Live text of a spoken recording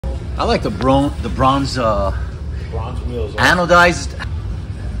I like the bronze Bronze wheels. anodized.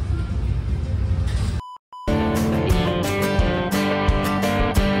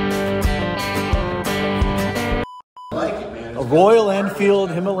 I like it, man. A Royal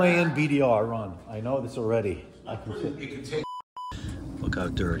Enfield Himalayan BDR run. I know this already. I can see. You can take. Look how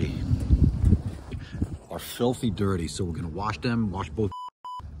dirty. Are filthy dirty, so we're gonna wash them, wash both.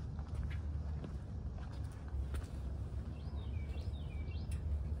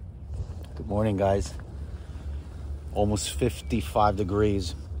 Good morning, guys. Almost 55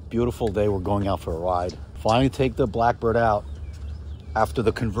 degrees. Beautiful day. We're going out for a ride. Finally take the Blackbird out after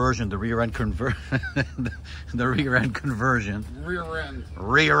the conversion, the rear end the rear end conversion.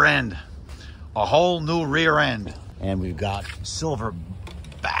 Rear end. A whole new rear end. And we've got silver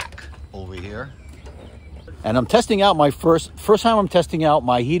back over here. And I'm testing out my first time I'm testing out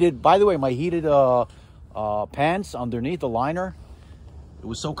my heated, by the way, my heated pants underneath the liner. It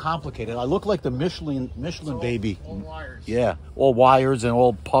was so complicated. I look like the Michelin baby. All wires. Yeah, all wires and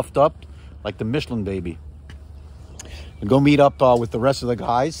all puffed up like the Michelin baby. And go meet up with the rest of the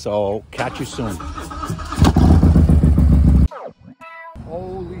guys, so catch you soon.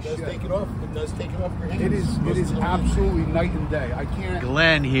 Holy shit. Take it off. It does take it off your hands. It is absolutely night and day. I can't.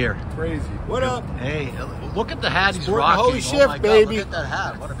 Glenn here. Crazy. What up? Hey, look at the hat he's Sporting rocking. holy shift, my God, baby. look at that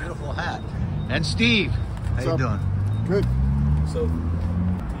hat. What a beautiful hat. And Steve, how you doing? Good. So,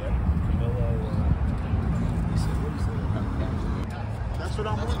 That's what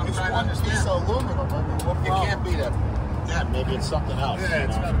I'm it's trying to understand. It's aluminum. I mean, it can't be that. Maybe it's something else. Yeah,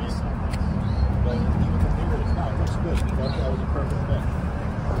 it's gotta be something. But even the bigger it's not. It looks good. That was a perfect fit.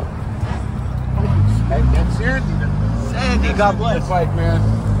 Hey, that's Sandy. Sandy, God bless. Bike, man.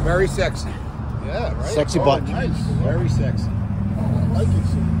 Very sexy. Yeah, right. Sexy butt. Nice. Very sexy. I like it.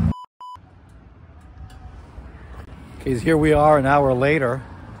 Okay, here we are an hour later.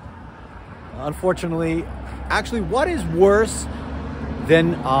 Unfortunately, actually, what is worse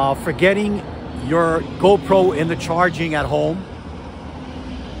than forgetting your GoPro in the charging at home?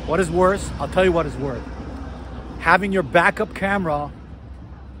 What is worse? I'll tell you what is worse. Having your backup camera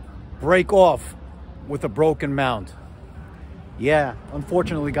break off with a broken mount. Yeah,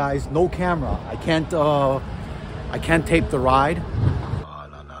 unfortunately, guys, no camera. I can't tape the ride.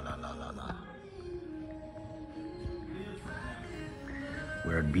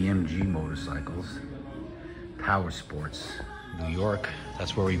 We're at BMG Motorcycles, Power Sports, New York.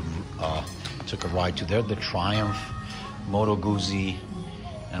 That's where we took a ride to. They're the Triumph, Moto Guzzi,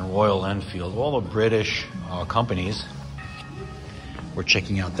 and Royal Enfield, all the British companies. We're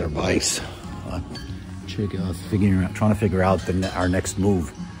checking out their bikes, trying to figure out our next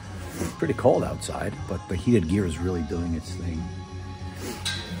move. It's pretty cold outside, but the heated gear is really doing its thing.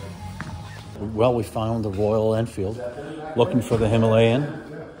 Well, we found the Royal Enfield, looking for the Himalayan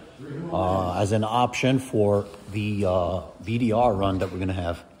as an option for the BDR run that we're going to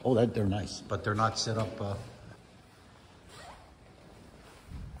have. Oh, they're nice, but they're not set up.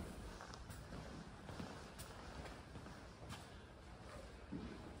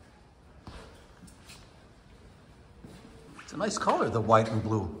 It's a nice color, the white and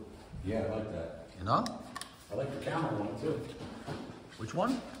blue. Yeah, I like that. You know? I like the camera one too. Which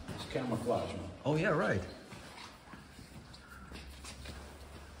one? It's camouflage, man. Oh, yeah, right.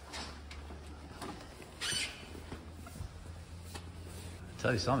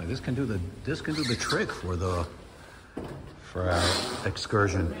 Tell you something. This can do the trick for our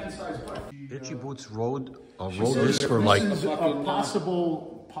excursion. Itchy Boots rode this for like This is a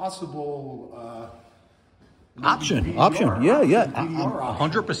possible option. BDR. Yeah, BDR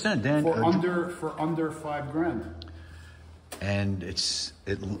option. 100%, Dan. For under $5,000. And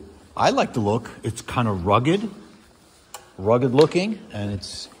I like the look. It's kind of rugged looking, and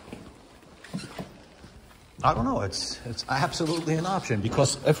it's, I don't know, it's absolutely an option,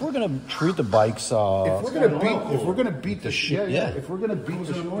 because if we're gonna treat the bikes, If we're gonna beat the shit, if we're gonna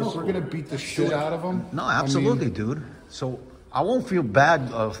beat the shit out of them. no, absolutely, dude. So I won't feel bad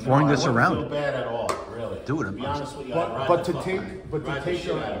throwing this around. I wouldn't feel bad at all, really. Dude, to be honest with you, But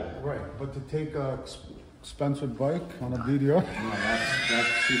to take a expensive bike on a BDR.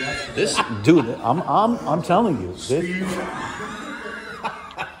 This, dude, I'm telling you, this,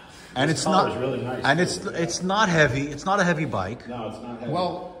 and it's not really nice, and it's not heavy. It's not a heavy bike. No, it's not heavy.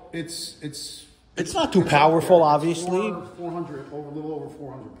 Well, it's not too powerful, obviously. 400, a little over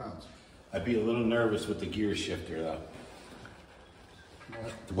 400 pounds. I'd be a little nervous with the gear shifter though.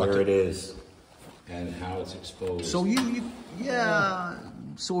 Where it is and how it's exposed. So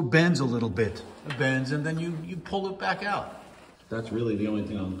so it bends a little bit. It bends, and then you pull it back out. That's really the only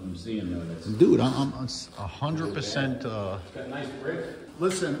thing I'm seeing though. That's Dude, I'm 100%. it's got nice brake.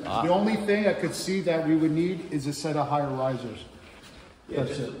 Listen, the only thing I could see that we would need is a set of higher risers. Yeah,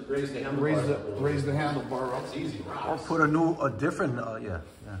 That's just it. raise the handlebar. Raise the handlebar up. It's easy. Or put a different, yeah.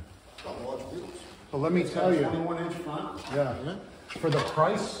 But let me tell you, 21-inch front. yeah, for the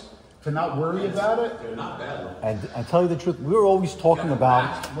price, to not worry about it. They're not bad. And I tell you the truth, we were always talking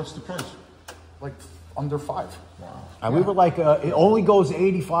about, What's the price? Like under 5. and we were like, it only goes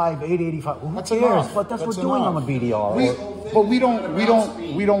 85, 85. Who That's cares? enough. But that's what That's we're doing enough. on the BDR. But we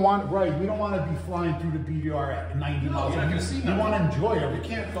don't want to be flying through the BDR at 90 miles. We want to enjoy it. You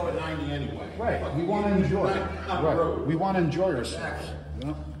can't go at 90 anyway. Right. We want to enjoy it. Right. We want to enjoy ourselves. You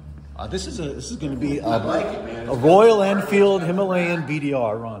know? This is going to be a Royal Enfield Himalayan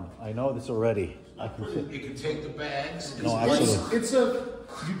BDR run. I know this already. I can see. You can take the bags. No, actually, It's a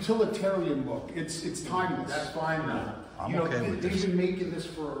utilitarian look. It's timeless. That's fine now. I'm okay with They've this. been making this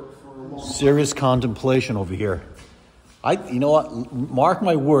for a long time. Serious contemplation over here. You know what? Mark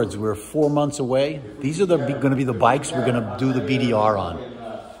my words. We're 4 months away. These are going to be the bikes we're going to do the BDR on.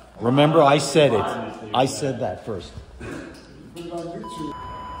 Remember, I said it. I said that first.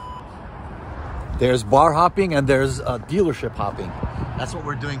 There's bar hopping and there's dealership hopping. That's what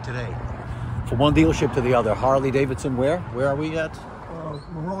we're doing today. From one dealership to the other. Harley Davidson, where? Where are we at?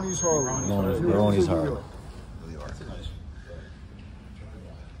 Maroney's Harley. Maroney's Harley.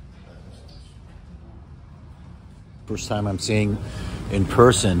 First time I'm seeing in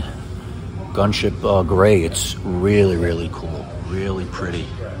person Gunship gray. It's really, really cool. Really pretty.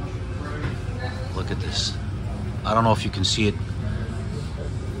 Look at this. I don't know if you can see it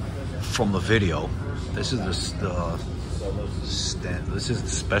from the video. This is the stand. This is the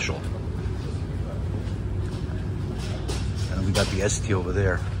special. And we got the ST over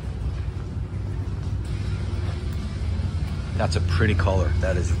there. That's a pretty color.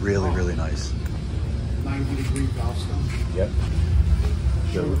 That is really, really nice. 90-degree valve stone. Yep.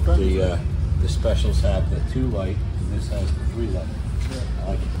 The specials have the 2 light, and this has the 3 light. I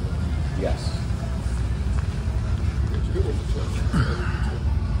like it. Yes.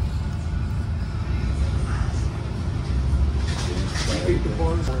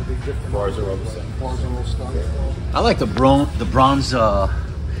 Bars are all the same. Bars are all stuck. I like the bronze Bronze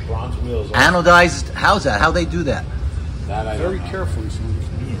wheels. anodized. How's that? How they do that? That I Very don't know. carefully, son.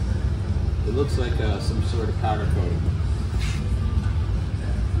 It looks like some sort of powder coating.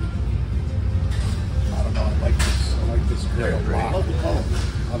 I don't know. I like this. I like this gray a lot.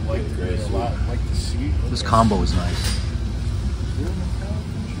 I like the gray a lot. I like the seat. This combo is nice.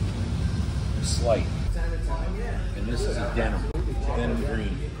 Slight. And this is a denim. Denim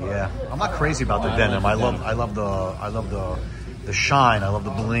green. Yeah, I'm not crazy about the denim. I love the shine. I love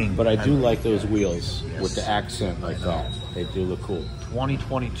the bling. But I do like those wheels with the accent like that. They do look cool.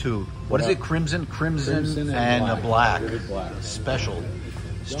 2022. What is it? Crimson Crimson and a black. Vivid black. Special.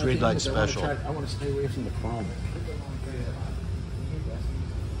 Street light special. I want to stay away from the chrome.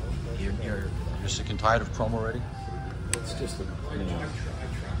 You're sick and tired of chrome already? It's just,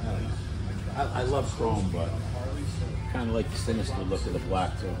 I love chrome, but kind of like the sinister look of the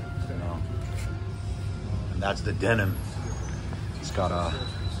black too. You know. And that's the denim. It's got a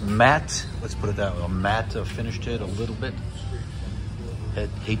matte, let's put it that way, a matte finish to it a little bit.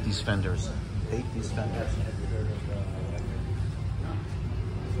 Hate these fenders. Hate these fenders.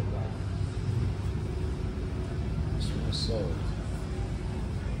 So,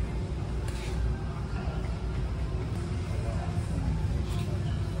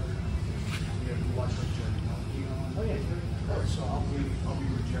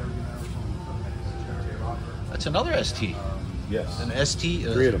 That's another ST. yes. An ST.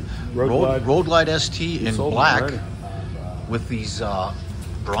 3 of them. Road Glide ST in sold them black already. with these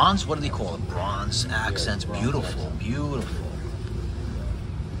bronze, what do they call it? Bronze accents. Beautiful, beautiful.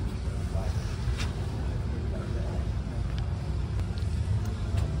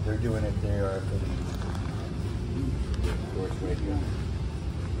 They're doing it there for the right here.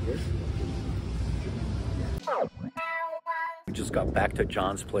 We just got back to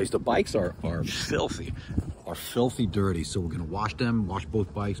John's place. The bikes are filthy, dirty. So we're gonna wash them, wash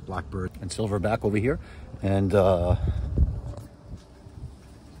both bikes, Blackbird and Silverback over here. And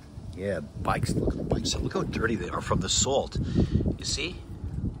yeah, bikes, look at the bikes. Look how dirty they are from the salt. You see?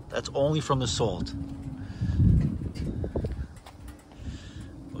 That's only from the salt.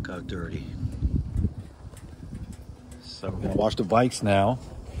 Look how dirty. So we're gonna wash the bikes now.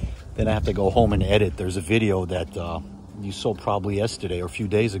 Then I have to go home and edit. There's a video that you saw probably yesterday or a few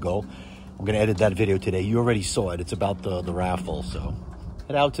days ago. I'm gonna edit that video today. You already saw it. It's about the raffle. So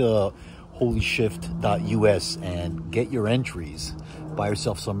head out to holyshift.us and get your entries. Buy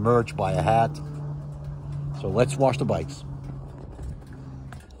yourself some merch, buy a hat. So let's wash the bikes.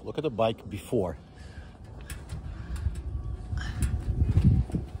 Look at the bike before.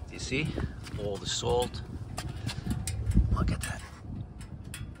 Do you see all the salt? Look at that.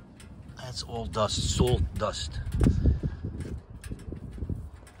 That's all dust, salt dust.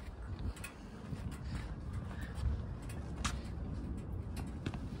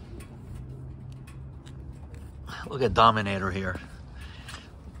 Look at Dominator here.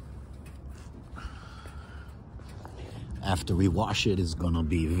 After we wash it, it's gonna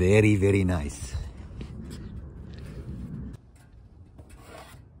be very, very nice.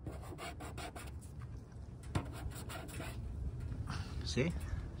 See?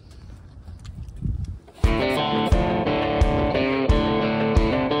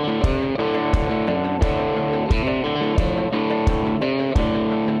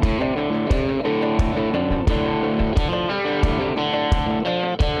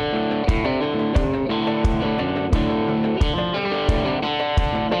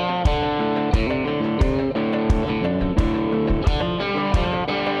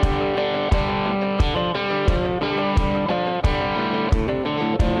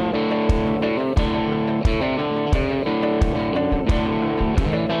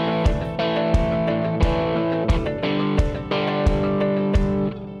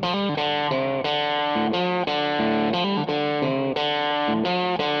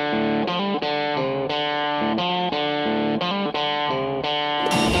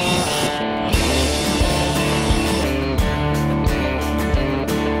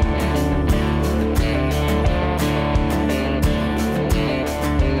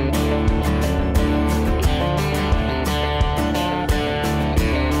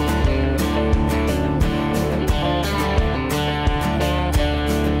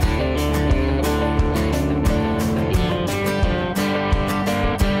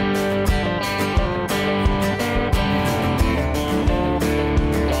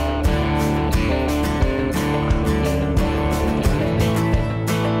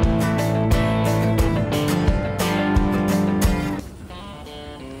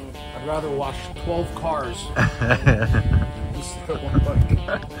 I'd rather wash 12 cars instead of one bike.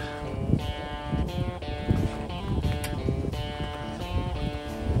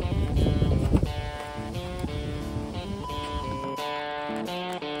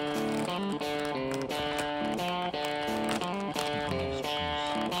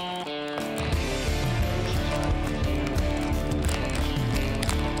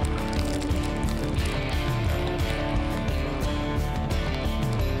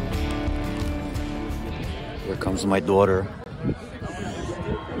 Here comes my daughter.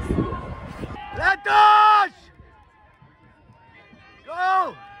 Let us!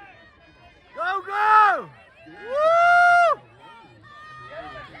 Go! Go, go! Woo!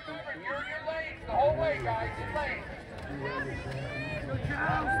 The whole way, guys.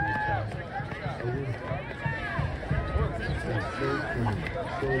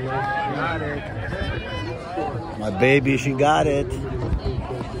 My baby, she got it.